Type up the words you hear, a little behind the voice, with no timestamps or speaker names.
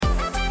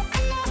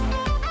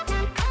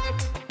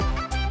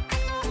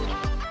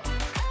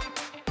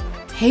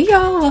Hey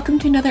y'all, welcome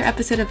to another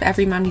episode of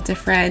Every Mom Needs a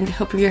Friend.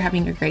 Hope you're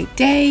having a great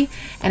day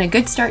and a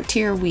good start to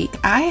your week.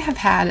 I have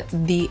had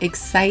the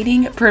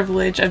exciting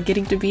privilege of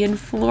getting to be in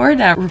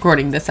Florida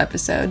recording this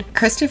episode.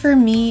 Christopher,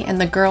 me,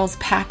 and the girls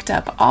packed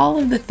up all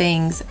of the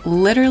things,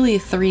 literally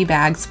 3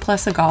 bags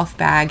plus a golf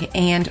bag,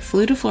 and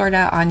flew to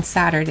Florida on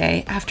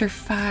Saturday after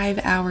 5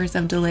 hours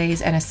of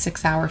delays and a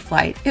 6-hour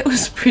flight. It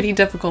was pretty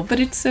difficult, but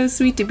it's so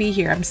sweet to be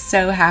here. I'm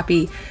so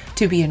happy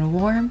to be in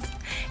warmth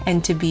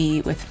and to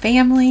be with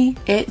family.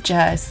 It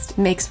just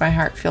makes my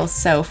heart feel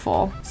so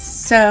full.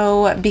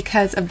 So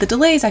because of the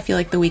delays, I feel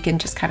like the weekend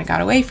just kind of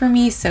got away from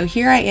me. So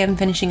here I am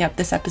finishing up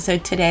this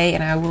episode today,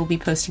 and I will be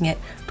posting it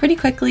pretty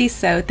quickly.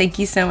 So thank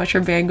you so much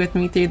for bearing with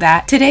me through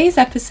that. Today's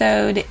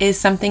episode is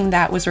something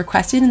that was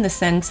requested in the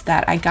sense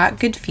that I got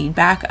good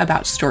feedback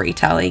about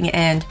storytelling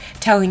and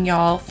telling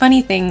y'all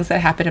funny things that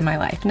happened in my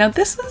life. Now,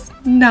 this was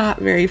not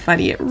very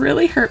funny. It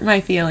really hurt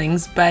my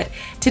feelings, but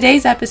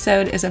today's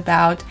episode is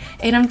about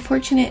an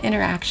unfortunate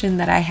interaction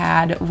that I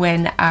had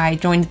when I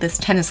joined this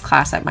tennis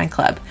class at my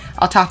club.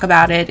 I'll talk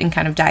about it and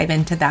kind of dive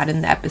into that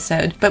in the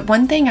episode. But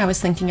one thing I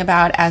was thinking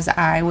about as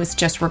I was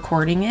just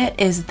recording it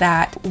is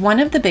that one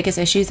of the biggest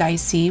issues I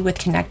see with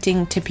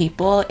connecting to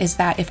people is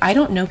that if I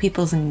don't know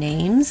people's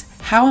names,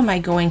 how am I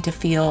going to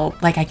feel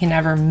like I can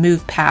ever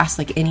move past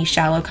like any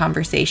shallow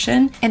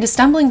conversation? And a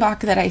stumbling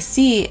block that I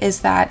see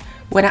is that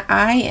when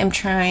I am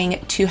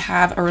trying to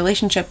have a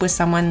relationship with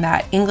someone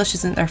that English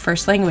isn't their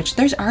first language,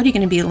 there's already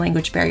going to be a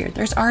language barrier.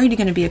 There's already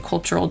going to be a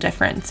cultural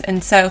difference.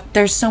 And so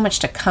there's so much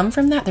to come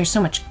from that. There's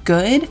so much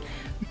good,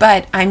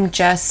 but I'm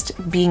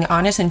just being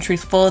honest and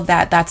truthful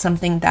that that's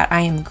something that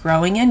I am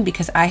growing in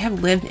because I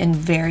have lived in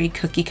very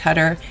cookie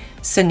cutter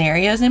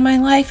scenarios in my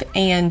life.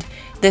 And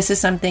this is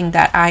something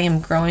that I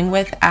am growing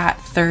with at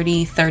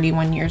 30,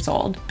 31 years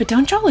old. But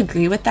don't y'all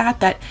agree with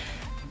that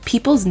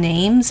people's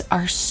names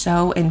are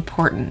so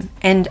important?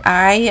 And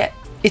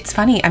it's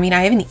funny. I mean,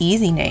 I have an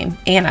easy name,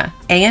 Anna,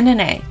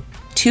 A-N-N-A,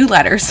 2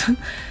 letters.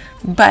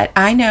 But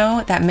I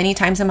know that many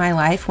times in my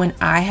life when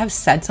I have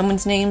said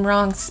someone's name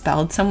wrong,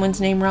 spelled someone's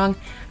name wrong,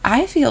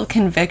 I feel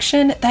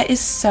conviction that is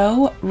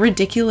so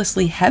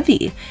ridiculously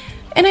heavy.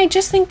 And I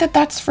just think that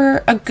that's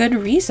for a good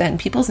reason.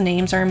 People's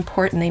names are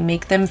important. They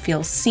make them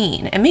feel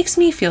seen. It makes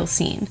me feel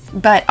seen.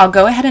 But I'll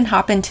go ahead and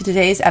hop into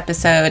today's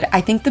episode. I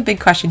think the big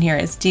question here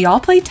is, do y'all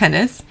play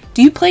tennis?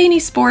 Do you play any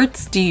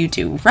sports? Do you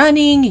do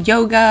running,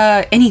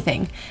 yoga,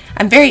 anything?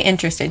 I'm very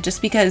interested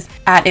just because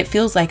it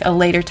feels like a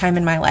later time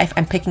in my life,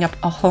 I'm picking up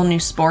a whole new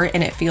sport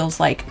and it feels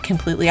like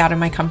completely out of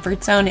my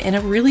comfort zone in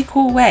a really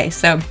cool way.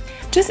 So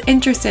just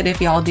interested if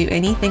y'all do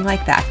anything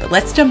like that, but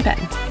let's jump in.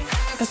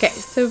 Okay,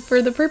 so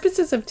for the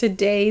purposes of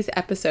today's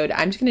episode,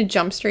 I'm just going to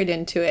jump straight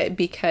into it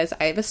because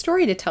I have a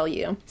story to tell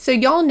you. So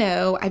y'all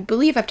know, I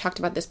believe I've talked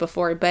about this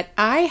before, but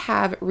I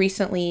have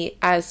recently,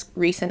 as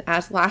recent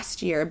as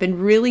last year,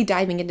 been really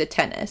diving into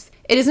tennis.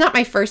 It is not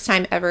my first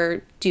time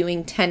ever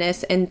doing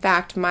tennis. In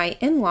fact, my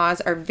in-laws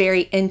are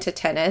very into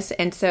tennis.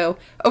 And so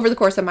over the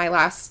course of my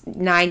last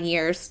 9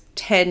 years,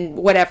 10,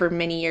 whatever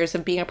many years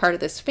of being a part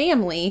of this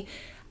family,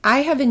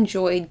 I have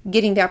enjoyed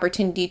getting the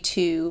opportunity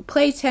to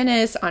play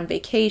tennis on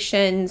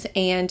vacations,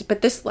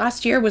 but this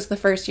last year was the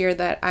first year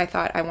that I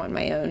thought I want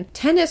my own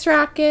tennis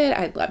racket.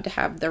 I'd love to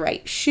have the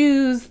right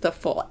shoes, the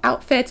full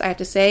outfits. I have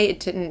to say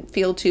it didn't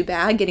feel too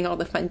bad getting all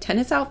the fun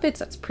tennis outfits.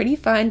 That's pretty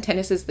fun.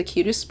 Tennis is the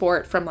cutest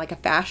sport from like a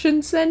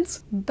fashion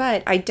sense,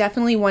 but I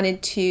definitely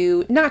wanted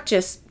to not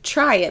just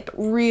try it, but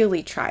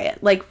really try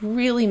it, like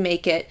really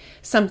make it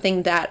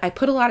something that I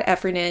put a lot of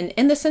effort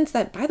in the sense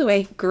that, by the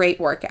way,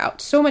 great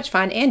workout, so much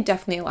fun and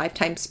definitely a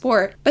lifetime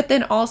sport. But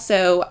then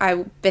also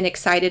I've been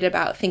excited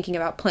about thinking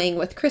about playing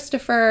with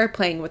Christopher,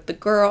 playing with the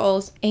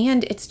girls,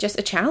 and it's just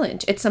a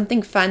challenge. It's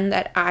something fun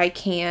that I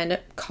can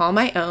call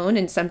my own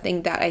and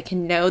something that I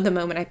can know the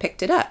moment I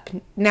picked it up.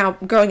 Now,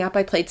 growing up,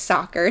 I played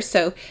soccer,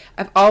 so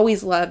I've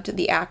always loved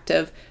the act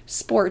of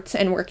sports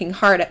and working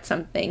hard at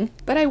something,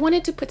 but I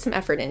wanted to put some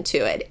effort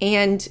into it.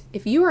 And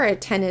if you are a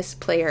tennis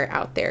player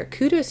out there,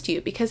 kudos to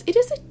you because it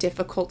is a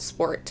difficult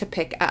sport to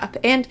pick up.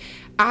 And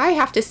I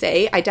have to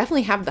say, I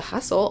definitely have the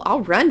hustle.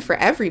 I'll run for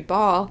every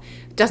ball.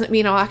 Doesn't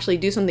mean I'll actually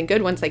do something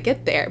good once I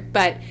get there,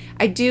 but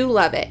I do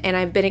love it and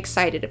I've been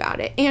excited about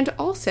it. And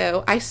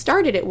also, I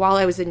started it while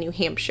I was in New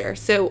Hampshire.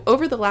 So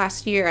over the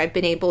last year, I've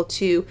been able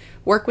to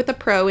work with a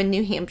pro in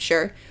New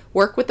Hampshire,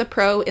 work with a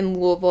pro in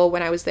Louisville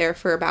when I was there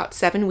for about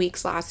 7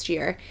 weeks last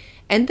year.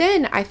 And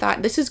then I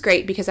thought this is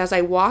great because as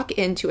I walk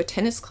into a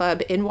tennis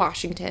club in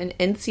Washington,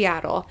 in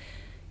Seattle,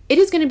 it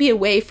is going to be a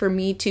way for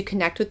me to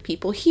connect with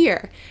people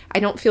here. I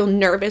don't feel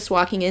nervous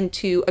walking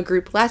into a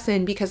group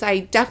lesson because I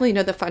definitely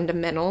know the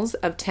fundamentals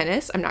of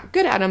tennis. I'm not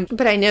good at them,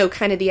 but I know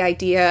kind of the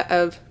idea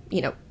of,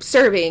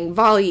 serving,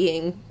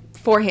 volleying,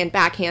 forehand,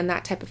 backhand,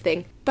 that type of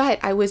thing. But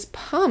I was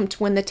pumped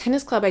when the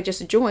tennis club I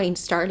just joined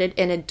started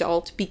an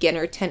adult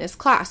beginner tennis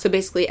class. So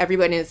basically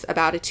everyone is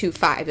about a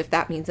 2.5, if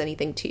that means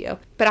anything to you.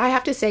 But I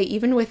have to say,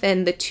 even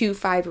within the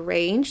 2.5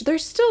 range,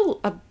 there's still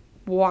a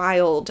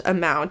wild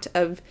amount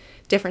of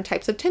different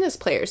types of tennis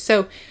players.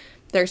 So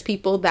There's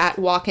people that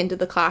walk into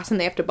the class and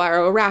they have to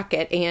borrow a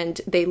racket, and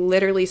they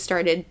literally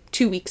started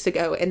 2 weeks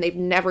ago and they've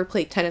never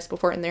played tennis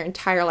before in their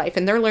entire life,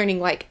 and they're learning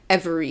like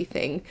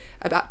everything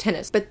about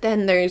tennis. But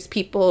then there's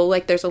people,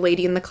 like there's a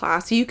lady in the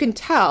class who you can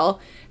tell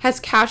has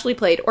casually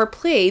played or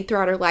played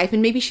throughout her life,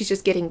 and maybe she's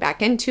just getting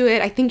back into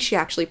it. I think she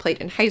actually played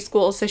in high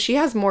school, so she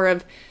has more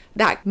of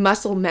that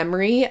muscle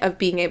memory of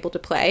being able to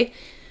play,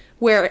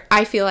 where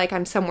I feel like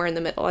I'm somewhere in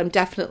the middle. I'm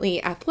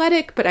definitely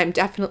athletic, but I'm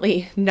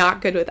definitely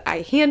not good with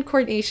eye-hand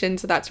coordination,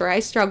 so that's where I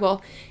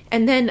struggle.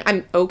 And then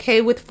I'm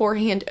okay with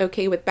forehand,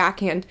 okay with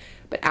backhand,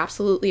 but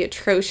absolutely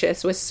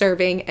atrocious with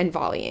serving and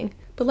volleying.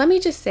 But let me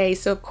just say,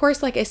 so of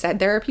course, like I said,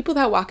 there are people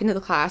that walk into the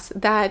class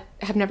that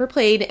have never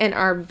played and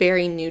are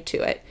very new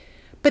to it.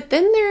 But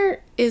then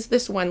there is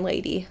this one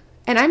lady,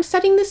 and I'm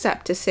setting this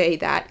up to say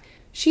that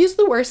she is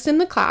the worst in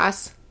the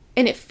class,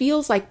 and it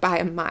feels like by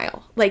a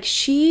mile. Like,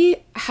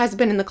 she has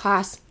been in the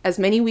class as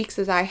many weeks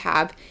as I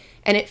have,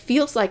 and it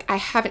feels like I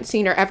haven't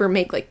seen her ever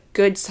make like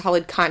good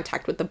solid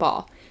contact with the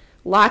ball.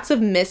 Lots of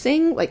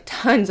missing, like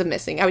tons of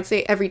missing. I would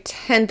say every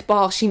 10th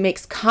ball she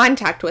makes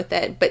contact with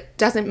it, but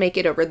doesn't make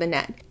it over the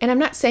net. And I'm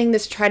not saying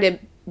this to try to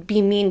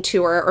be mean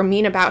to her or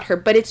mean about her,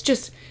 but it's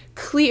just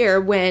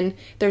clear when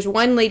there's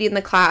one lady in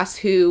the class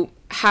who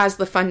has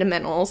the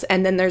fundamentals,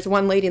 and then there's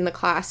one lady in the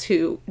class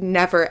who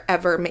never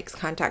ever makes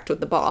contact with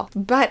the ball.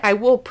 But I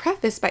will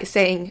preface by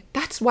saying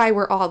that's why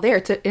we're all there.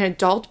 It's an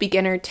adult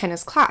beginner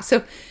tennis class.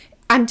 So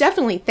I'm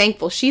definitely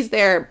thankful she's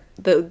there,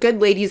 the good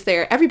lady's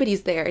there,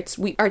 everybody's there.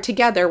 We are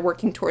together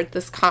working toward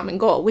this common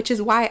goal, which is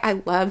why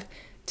I love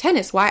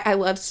tennis, why I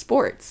love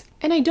sports.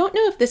 And I don't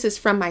know if this is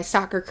from my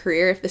soccer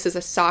career, if this is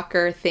a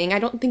soccer thing. I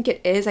don't think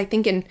it is. I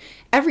think in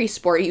every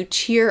sport you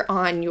cheer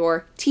on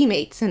your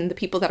teammates and the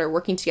people that are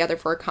working together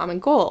for a common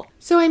goal.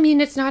 So I mean,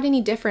 it's not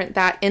any different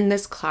that in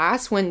this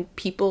class, when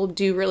people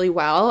do really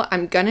well,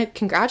 I'm gonna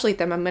congratulate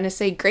them. I'm gonna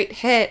say great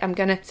hit. I'm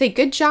gonna say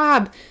good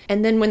job.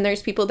 And then when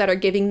there's people that are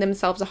giving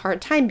themselves a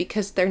hard time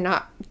because they're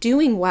not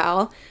doing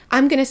well,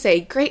 I'm gonna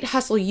say great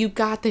hustle, you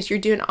got this, you're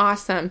doing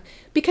awesome,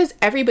 because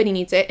everybody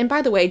needs it. And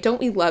by the way,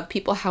 don't we love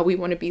people how we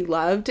want to be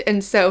loved?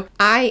 And so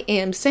I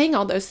am saying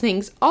all those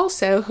things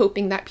also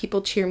hoping that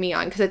people cheer me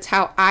on, because it's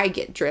how I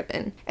get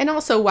driven. And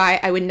also why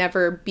I would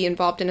never be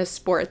involved in a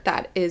sport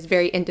that is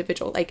very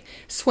individual. Like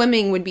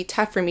swimming would be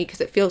tough for me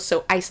because it feels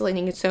so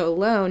isolating and so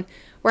alone,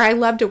 where I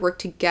love to work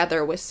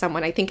together with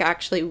someone. I think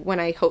actually when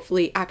I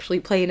hopefully actually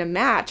play in a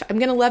match, I'm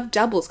going to love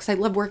doubles because I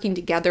love working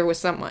together with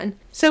someone.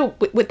 So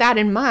with that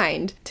in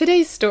mind,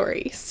 today's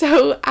story.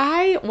 So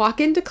I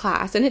walk into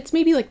class, and it's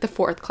maybe like the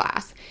 4th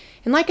class.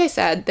 And like I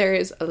said, there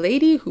is a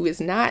lady who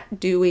is not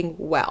doing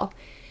well.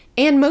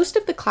 And most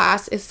of the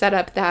class is set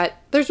up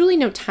that there's really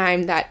no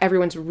time that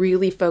everyone's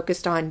really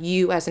focused on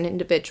you as an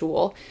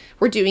individual.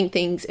 We're doing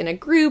things in a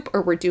group,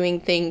 or we're doing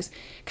things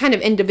kind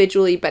of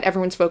individually, but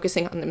everyone's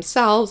focusing on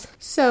themselves.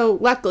 So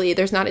luckily,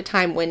 there's not a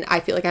time when I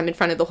feel like I'm in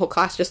front of the whole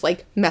class just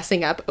like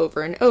messing up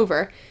over and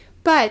over.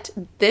 But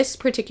this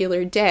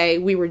particular day,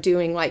 we were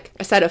doing like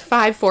a set of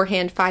 5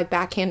 forehand, 5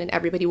 backhand, and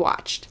everybody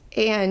watched.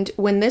 And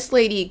when this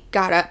lady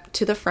got up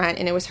to the front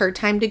and it was her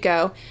time to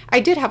go, I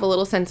did have a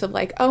little sense of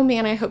like, oh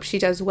man, I hope she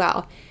does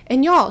well.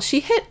 And y'all,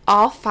 she hit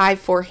all 5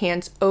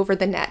 forehands over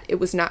the net. It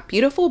was not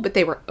beautiful, but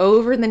they were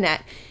over the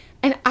net.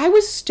 And I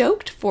was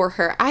stoked for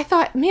her. I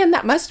thought, man,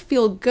 that must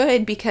feel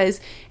good, because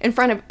in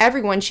front of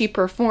everyone she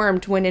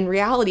performed, when in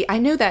reality, I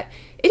know that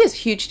it is a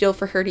huge deal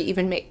for her to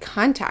even make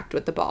contact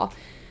with the ball.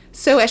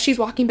 So as she's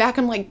walking back,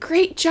 I'm like,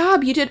 great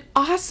job, you did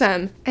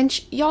awesome. And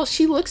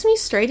she looks me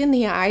straight in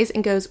the eyes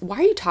and goes, why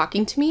are you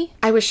talking to me?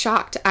 I was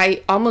shocked.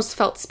 I almost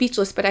felt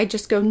speechless, but I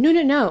just go,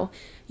 no,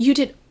 you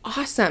did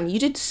awesome. You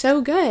did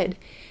so good.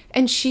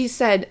 And she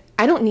said,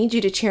 I don't need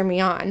you to cheer me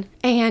on.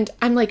 And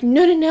I'm like,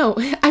 no.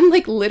 I'm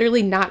like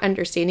literally not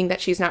understanding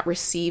that she's not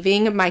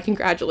receiving my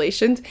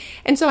congratulations.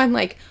 And so I'm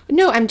like,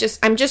 no, I'm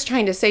just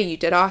trying to say you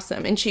did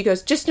awesome. And she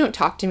goes, just don't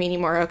talk to me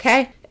anymore,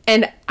 okay?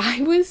 And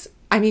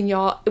I mean,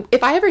 y'all,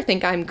 if I ever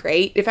think I'm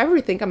great, if I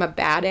ever think I'm a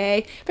bad A,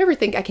 if I ever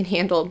think I can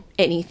handle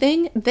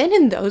anything, then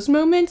in those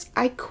moments,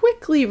 I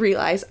quickly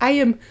realize I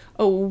am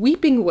a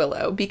weeping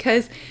willow,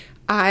 because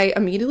I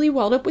immediately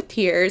welled up with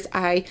tears.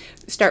 I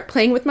start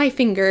playing with my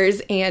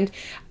fingers, and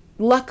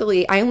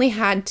luckily, I only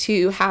had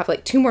to have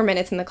like 2 more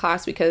minutes in the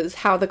class, because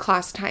how the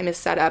class time is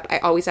set up, I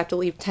always have to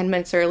leave 10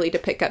 minutes early to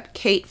pick up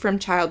Kate from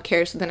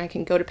childcare, so then I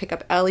can go to pick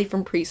up Ellie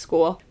from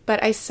preschool.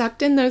 But I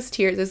sucked in those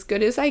tears as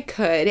good as I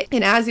could.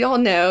 And as y'all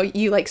know,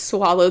 you like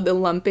swallow the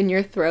lump in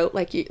your throat.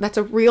 That's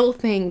a real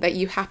thing that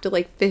you have to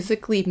like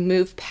physically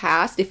move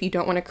past if you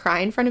don't want to cry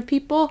in front of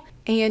people.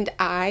 And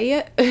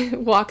I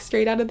walk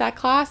straight out of that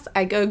class.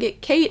 I go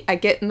get Kate. I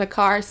get in the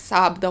car,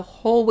 sob the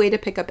whole way to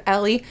pick up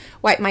Ellie,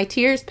 wipe my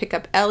tears, pick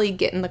up Ellie,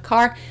 get in the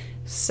car,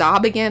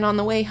 sob again on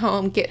the way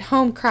home, get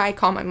home, cry,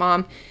 call my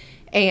mom,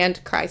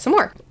 and cry some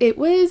more. It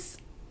was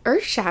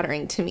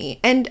earth-shattering to me.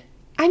 And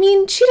I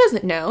mean, she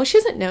doesn't know. She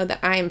doesn't know that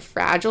I am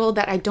fragile,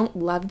 that I don't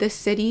love this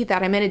city,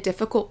 that I'm in a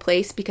difficult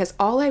place, because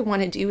all I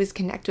want to do is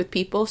connect with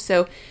people.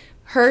 So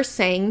her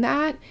saying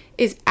that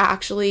is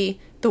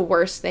actually the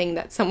worst thing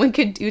that someone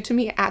could do to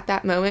me at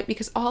that moment,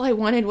 because all I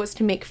wanted was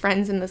to make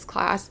friends in this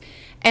class.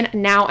 And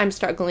now I'm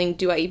struggling.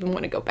 Do I even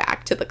want to go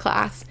back to the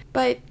class?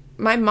 But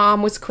my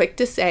mom was quick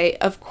to say,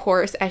 of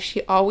course, as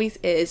she always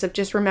is, of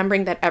just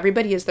remembering that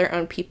everybody is their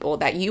own people,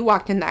 that you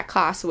walked in that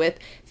class with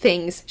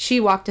things, she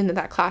walked into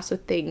that class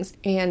with things,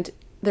 and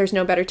there's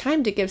no better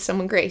time to give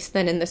someone grace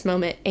than in this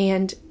moment.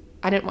 And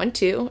I didn't want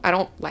to. I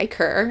don't like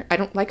her. I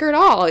don't like her at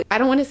all. I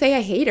don't want to say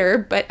I hate her,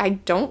 but I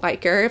don't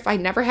like her. If I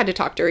never had to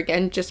talk to her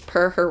again just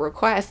per her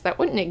request, that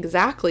wouldn't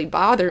exactly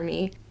bother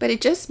me. But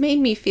it just made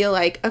me feel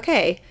like,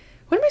 okay,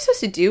 what am I supposed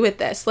to do with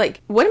this?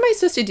 Like, what am I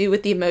supposed to do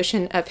with the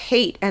emotion of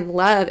hate and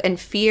love and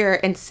fear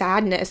and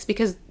sadness?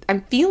 Because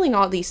I'm feeling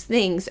all these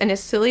things. And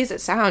as silly as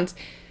it sounds,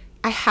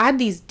 I had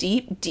these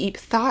deep, deep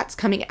thoughts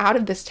coming out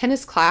of this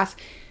tennis class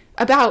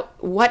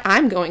about what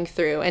I'm going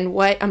through and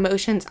what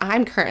emotions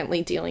I'm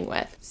currently dealing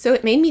with. So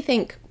it made me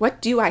think,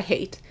 what do I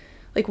hate?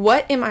 Like,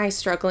 what am I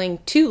struggling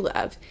to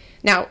love?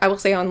 Now, I will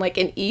say on like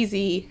an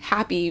easy,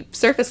 happy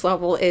surface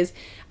level is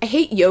I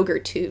hate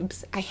yogurt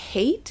tubes. I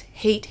hate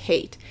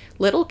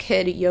little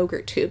kid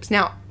yogurt tubes.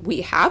 Now,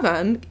 we have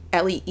them.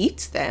 Ellie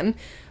eats them.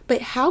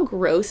 But how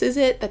gross is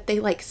it that they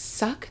like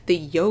suck the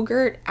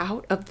yogurt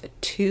out of the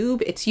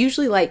tube? It's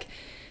usually like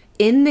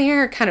in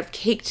there, kind of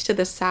caked to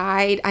the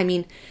side. I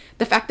mean,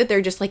 the fact that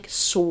they're just like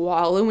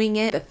swallowing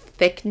it, the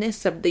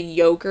thickness of the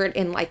yogurt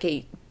in like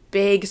a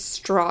big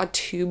straw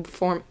tube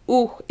form.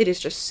 Ooh, it is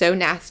just so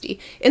nasty.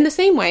 In the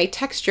same way,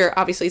 texture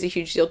obviously is a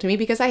huge deal to me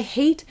because I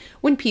hate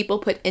when people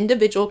put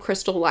individual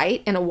Crystal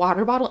Light in a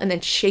water bottle and then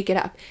shake it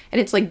up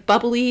and it's like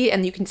bubbly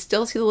and you can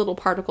still see the little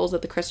particles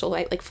of the Crystal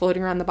Light like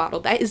floating around the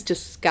bottle. That is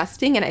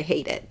disgusting and I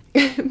hate it.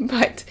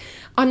 But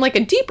on like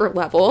a deeper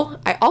level,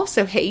 I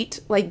also hate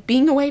like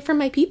being away from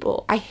my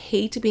people. I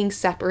hate being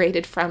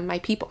separated from my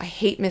people. I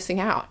hate missing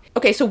out.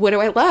 Okay, so what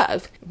do I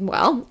love?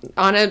 Well,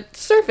 on a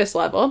surface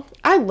level,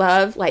 I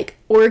love like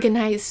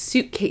organized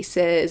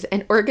suitcases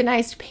and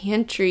organized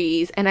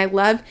pantries, and I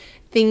love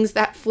things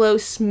that flow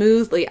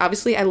smoothly.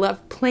 Obviously, I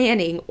love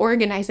planning,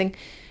 organizing,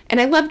 and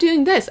I love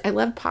doing this. I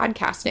love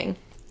podcasting.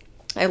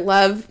 I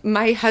love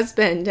my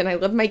husband and I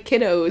love my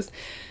kiddos.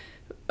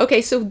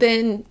 Okay, so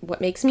then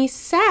what makes me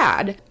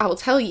sad? I will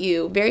tell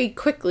you very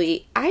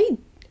quickly, I'm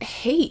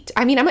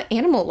an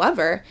animal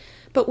lover,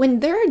 but when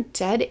there are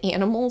dead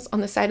animals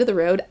on the side of the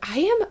road, I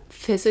am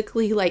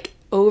physically like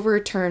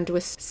overturned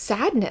with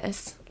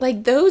sadness.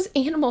 Like those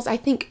animals, I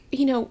think,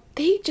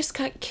 they just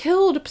got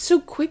killed so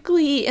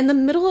quickly in the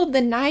middle of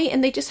the night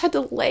and they just had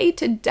to lay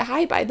to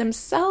die by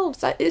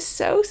themselves. That is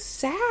so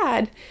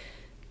sad.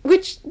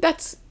 Which I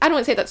don't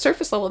want to say that's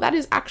surface level, that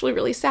is actually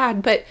really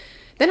sad, but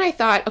then I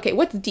thought, okay,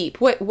 what's deep?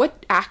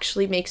 What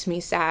actually makes me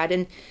sad?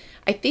 And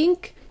I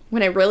think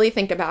when I really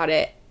think about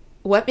it,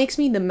 what makes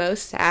me the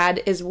most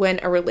sad is when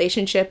a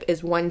relationship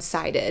is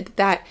one-sided.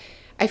 That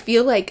I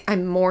feel like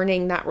I'm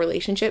mourning that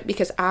relationship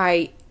because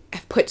I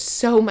have put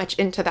so much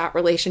into that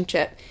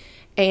relationship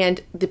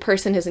and the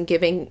person isn't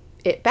giving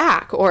it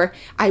back, or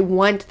I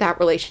want that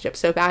relationship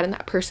so bad and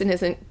that person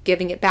isn't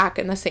giving it back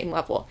in the same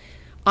level.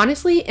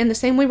 Honestly, in the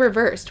same way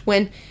reversed,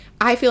 when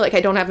I feel like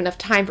I don't have enough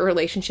time for a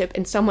relationship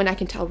and someone I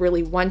can tell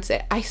really wants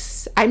it,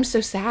 I'm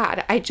so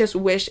sad. I just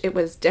wish it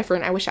was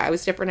different. I wish I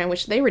was different. I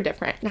wish they were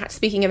different. Not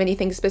speaking of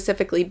anything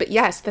specifically, but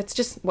yes, that's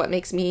just what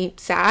makes me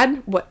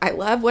sad, what I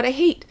love, what I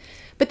hate.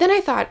 But then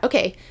I thought,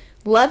 okay,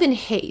 love and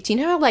hate,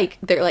 how like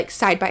they're like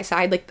side by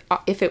side, like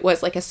if it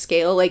was like a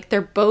scale, like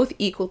they're both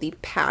equally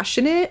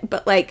passionate,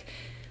 but like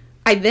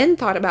I then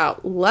thought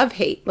about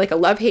love-hate, like a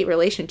love-hate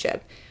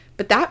relationship.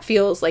 But that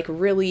feels like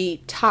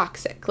really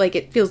toxic. Like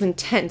it feels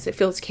intense. It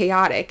feels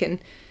chaotic. And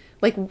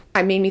like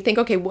I made me think,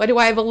 okay, what do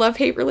I have a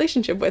love-hate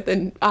relationship with?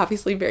 And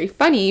obviously very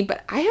funny,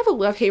 but I have a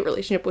love-hate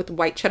relationship with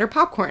white cheddar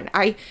popcorn.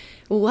 I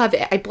love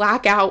it. I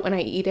black out when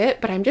I eat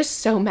it, but I'm just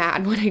so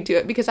mad when I do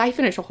it because I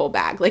finish a whole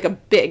bag, like a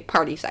big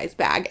party-sized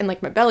bag, and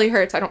like my belly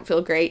hurts. I don't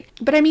feel great.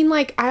 But I mean,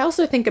 like I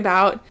also think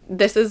about,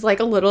 this is like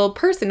a little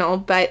personal,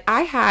 but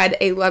I had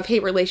a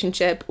love-hate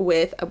relationship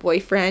with a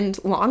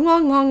boyfriend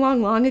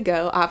long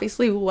ago,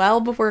 obviously well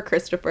before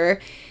Christopher.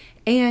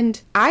 And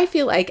I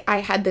feel like I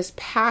had this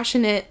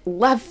passionate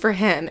love for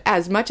him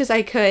as much as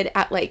I could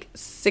at like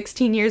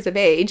 16 years of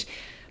age.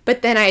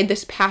 But then I had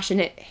this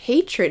passionate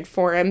hatred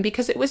for him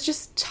because it was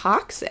just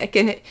toxic.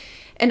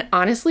 And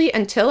honestly,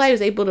 until I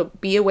was able to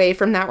be away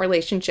from that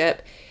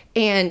relationship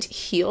and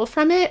heal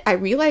from it, I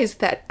realized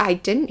that I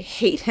didn't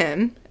hate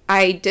him.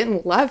 I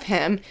didn't love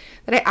him,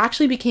 that I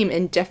actually became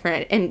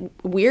indifferent. And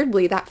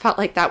weirdly, that felt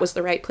like that was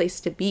the right place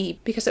to be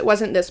because it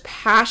wasn't this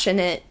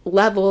passionate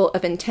level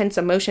of intense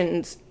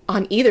emotions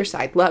on either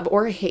side, love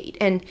or hate.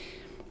 And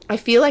I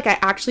feel like I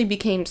actually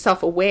became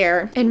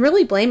self-aware and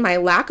really blame my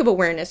lack of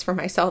awareness for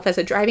myself as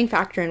a driving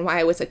factor in why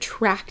I was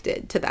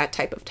attracted to that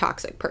type of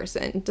toxic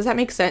person. Does that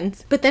make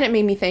sense? But then it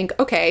made me think,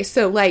 okay,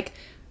 so like,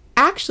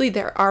 actually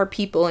there are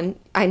people, and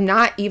I'm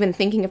not even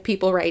thinking of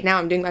people right now.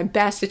 I'm doing my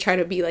best to try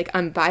to be like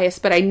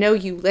unbiased, but I know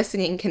you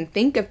listening can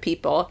think of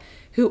people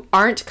who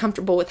aren't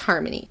comfortable with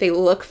harmony. They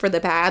look for the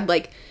bad,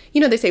 like,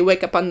 they say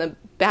wake up on the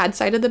bad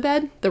side of the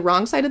bed, the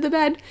wrong side of the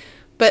bed.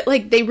 but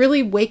like they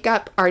really wake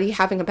up already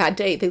having a bad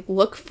day. They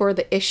look for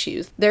the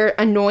issues. They're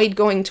annoyed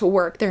going to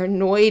work. They're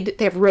annoyed.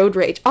 They have road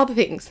rage, all the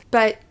things.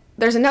 But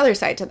there's another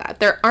side to that.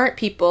 There aren't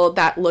people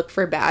that look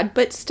for bad,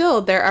 but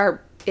still there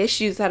are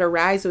issues that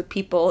arise with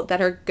people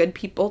that are good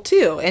people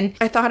too. And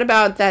I thought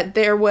about that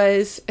there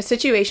was a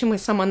situation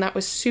with someone that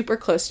was super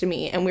close to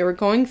me, and we were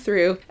going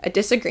through a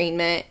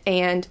disagreement,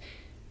 and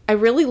I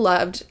really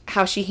loved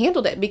how she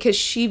handled it because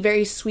she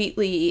very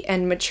sweetly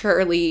and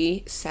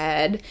maturely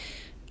said,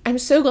 I'm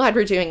so glad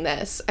we're doing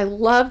this. I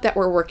love that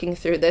we're working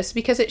through this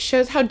because it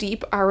shows how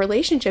deep our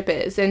relationship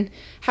is and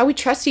how we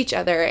trust each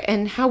other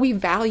and how we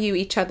value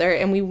each other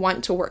and we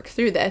want to work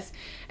through this.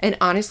 And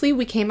honestly,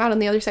 we came out on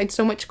the other side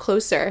so much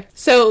closer.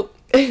 So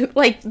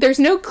like there's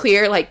no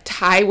clear like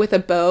tie with a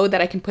bow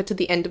that I can put to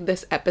the end of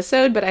this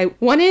episode, but I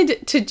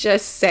wanted to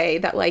just say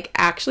that like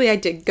actually I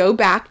did go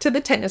back to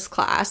the tennis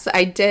class.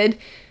 I did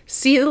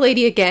see the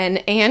lady again,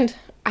 and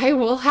I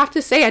will have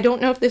to say I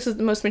don't know if this is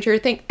the most mature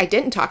thing. I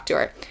didn't talk to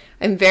her.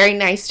 I'm very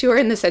nice to her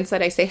in the sense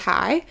that I say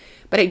hi,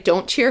 but I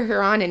don't cheer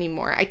her on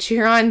anymore. I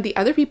cheer on the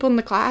other people in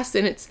the class,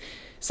 and it's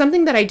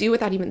something that I do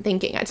without even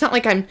thinking. It's not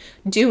like I'm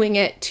doing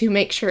it to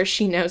make sure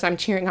she knows I'm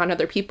cheering on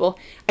other people.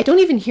 I don't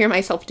even hear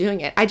myself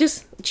doing it. I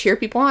just cheer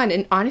people on,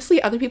 and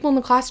honestly, other people in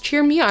the class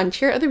cheer me on,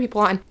 cheer other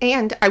people on.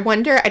 And I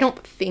wonder, I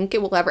don't think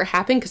it will ever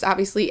happen because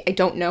obviously I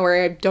don't know her.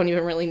 I don't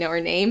even really know her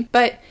name.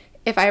 But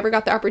if I ever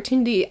got the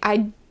opportunity,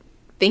 I'd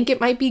think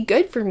it might be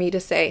good for me to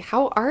say,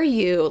 how are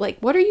you? Like,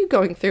 what are you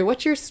going through?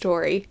 What's your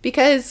story?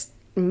 Because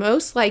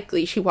most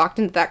likely she walked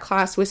into that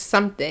class with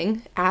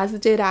something, as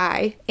did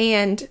I,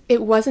 and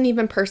it wasn't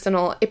even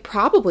personal. It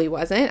probably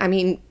wasn't. I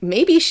mean,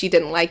 maybe she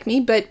didn't like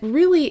me, but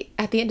really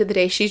at the end of the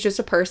day, she's just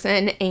a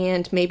person,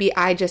 and maybe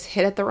I just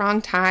hit at the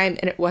wrong time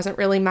and it wasn't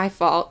really my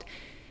fault.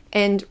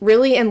 And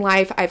really in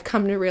life, I've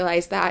come to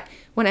realize that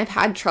when I've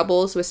had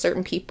troubles with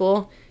certain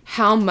people,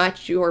 how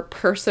much your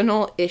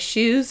personal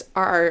issues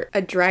are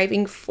a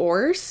driving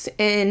force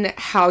in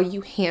how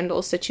you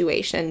handle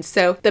situations.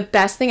 So the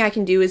best thing I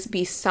can do is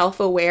be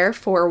self-aware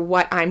for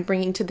what I'm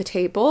bringing to the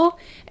table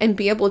and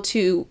be able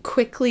to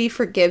quickly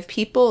forgive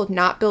people,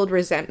 not build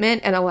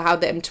resentment, and allow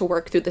them to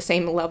work through the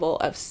same level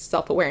of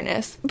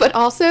self-awareness. But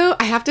also,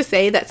 I have to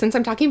say that since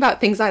I'm talking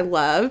about things I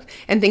love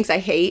and things I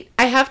hate,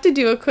 I have to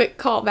do a quick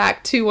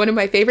callback to one of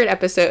my favorite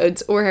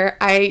episodes where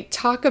I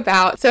talk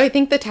about, so I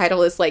think the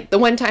title is like, the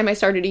one time I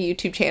started a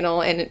YouTube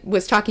channel and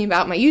was talking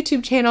about my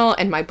YouTube channel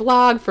and my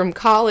blog from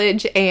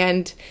college,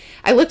 and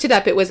I looked it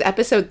up. It was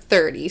episode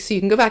 30, so you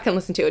can go back and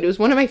listen to it. It was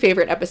one of my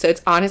favorite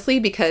episodes, honestly,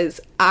 because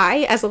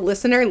I, as a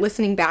listener,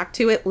 listening back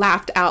to it,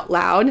 laughed out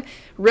loud,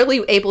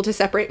 really able to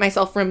separate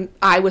myself from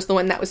I was the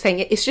one that was saying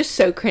it. It's just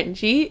so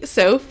cringy,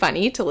 so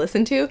funny to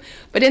listen to.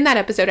 But in that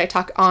episode, I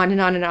talk on and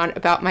on and on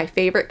about my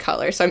favorite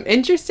color. So I'm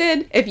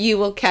interested if you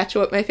will catch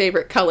what my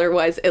favorite color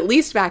was, at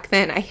least back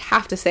then. I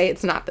have to say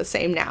it's not the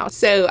same now.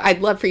 So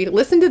I'd love for you to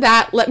listen to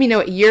that. Let me know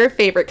what your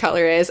favorite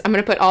color is. I'm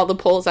going to put all the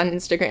polls on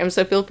Instagram,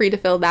 so feel free to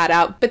fill that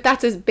out. But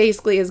that's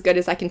basically as good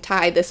as I can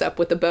tie this up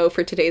with a bow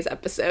for today's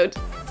episode.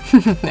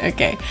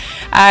 Okay.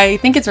 I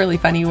think it's really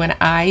funny when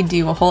I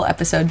do a whole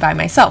episode by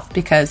myself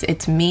because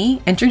it's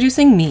me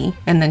introducing me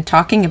and then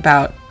talking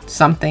about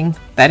something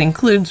that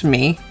includes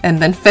me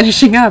and then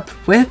finishing up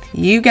with,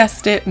 you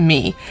guessed it,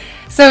 me.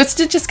 So it's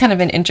just kind of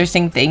an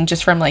interesting thing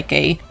just from like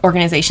a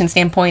organization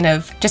standpoint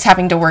of just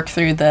having to work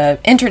through the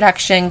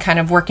introduction, kind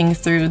of working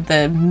through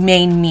the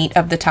main meat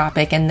of the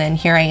topic, and then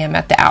here I am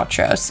at the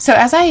outros. So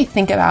as I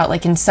think about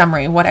like in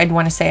summary, what I'd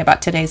want to say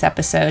about today's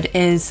episode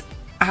is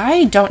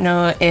I don't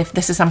know if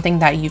this is something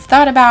that you've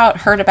thought about,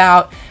 heard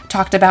about,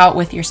 talked about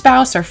with your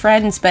spouse or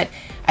friends, but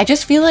I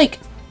just feel like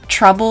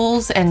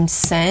troubles and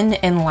sin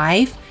in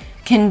life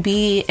can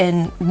be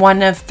in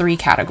one of three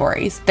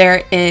categories.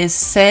 There is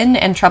sin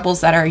and troubles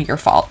that are your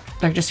fault.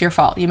 They're just your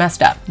fault. You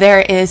messed up.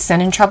 There is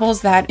sin and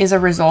troubles that is a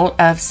result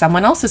of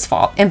someone else's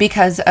fault. And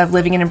because of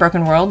living in a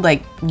broken world,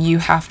 like you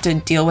have to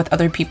deal with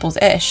other people's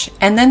ish.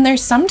 And then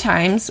there's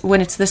sometimes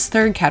when it's this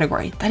third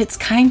category that it's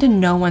kind of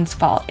no one's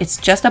fault. It's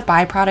just a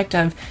byproduct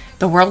of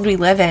the world we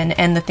live in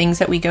and the things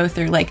that we go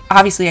through. Like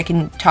obviously I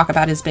can talk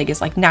about as big as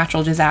like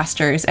natural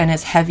disasters and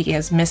as heavy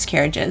as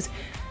miscarriages.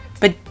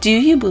 But do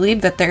you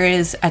believe that there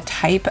is a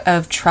type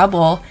of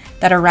trouble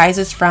that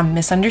arises from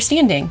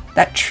misunderstanding,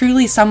 that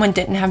truly someone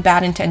didn't have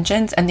bad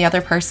intentions and the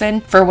other person,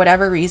 for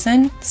whatever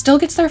reason, still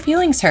gets their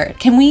feelings hurt?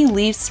 Can we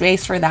leave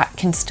space for that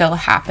can still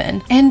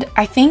happen? And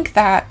I think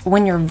that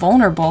when you're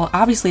vulnerable,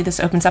 obviously this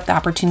opens up the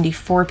opportunity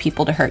for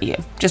people to hurt you,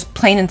 just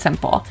plain and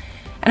simple.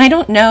 And I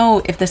don't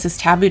know if this is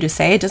taboo to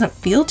say, it doesn't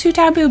feel too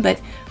taboo,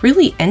 but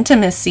really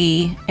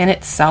intimacy in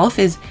itself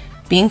is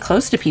being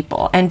close to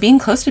people, and being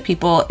close to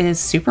people is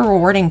super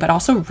rewarding, but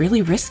also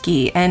really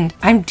risky. And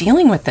I'm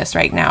dealing with this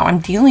right now. I'm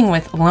dealing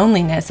with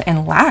loneliness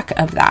and lack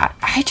of that.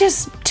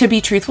 To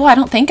be truthful, I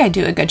don't think I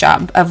do a good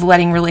job of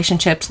letting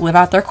relationships live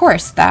out their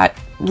course. That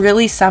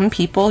really some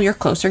people you're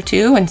closer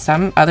to and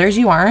some others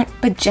you aren't,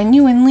 but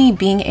genuinely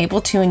being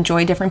able to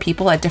enjoy different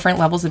people at different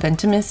levels of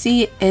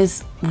intimacy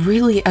is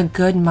really a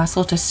good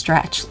muscle to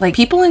stretch. Like,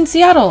 people in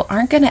Seattle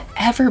aren't going to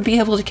ever be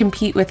able to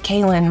compete with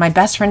Kaylin, my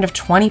best friend of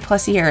 20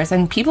 plus years,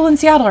 and people in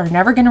Seattle are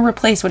never going to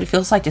replace what it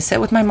feels like to sit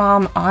with my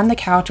mom on the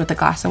couch with a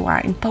glass of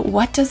wine. But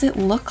what does it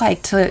look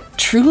like to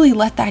truly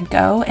let that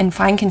go and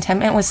find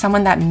contentment with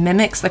someone that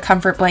mimics the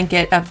comfort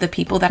blanket of the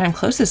people that I'm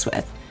closest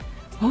with?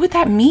 What would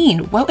that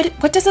mean?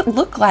 What does it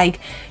look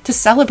like to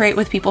celebrate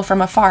with people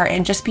from afar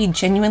and just be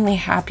genuinely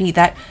happy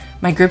that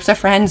my groups of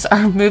friends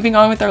are moving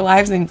on with their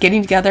lives and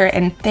getting together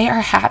and they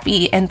are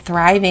happy and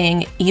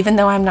thriving even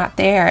though I'm not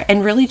there,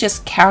 and really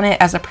just count it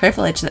as a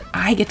privilege that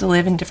I get to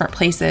live in different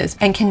places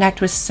and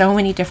connect with so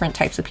many different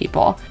types of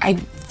people. I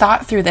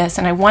thought through this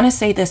and I want to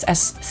say this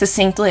as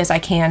succinctly as I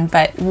can,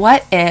 but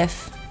what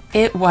if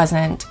it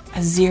wasn't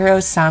a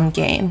zero-sum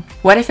game?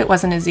 What if it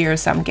wasn't a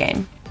zero-sum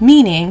game?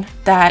 Meaning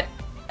that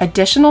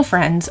additional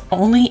friends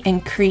only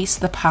increase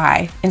the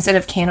pie instead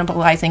of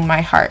cannibalizing my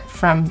heart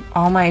from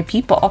all my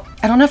people.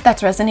 I don't know if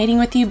that's resonating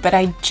with you, but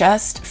I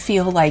just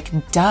feel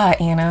like, duh,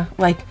 Anna.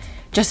 Like,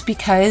 just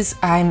because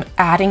I'm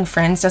adding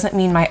friends doesn't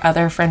mean my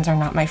other friends are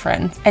not my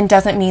friends, and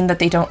doesn't mean that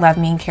they don't love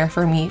me and care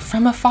for me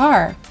from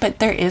afar. But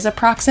there is a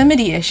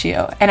proximity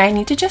issue, and I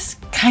need to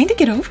just kind of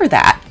get over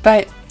that.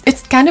 But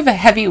it's kind of a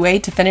heavy way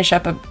to finish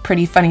up a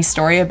pretty funny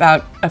story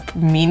about a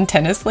mean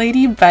tennis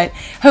lady, but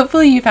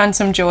hopefully you found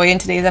some joy in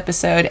today's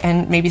episode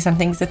and maybe some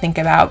things to think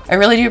about. I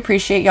really do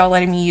appreciate y'all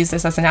letting me use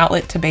this as an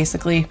outlet to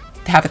basically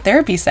have a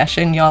therapy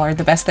session. Y'all are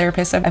the best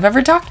therapists I've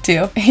ever talked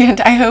to.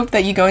 And I hope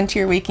that you go into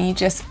your week and you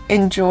just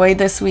enjoy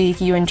this week.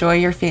 You enjoy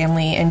your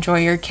family, enjoy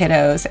your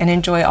kiddos, and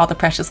enjoy all the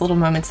precious little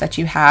moments that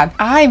you had.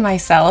 I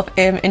myself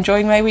am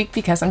enjoying my week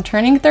because I'm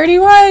turning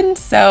 31.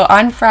 So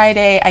on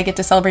Friday, I get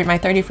to celebrate my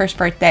 31st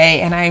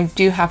birthday, and I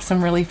do have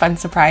some really fun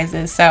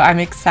surprises. So I'm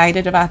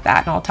excited about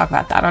that, and I'll talk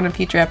about that on a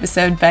future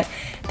episode. But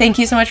thank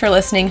you so much for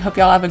listening. Hope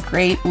y'all have a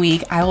great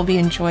week. I will be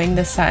enjoying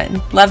the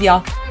sun. Love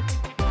y'all.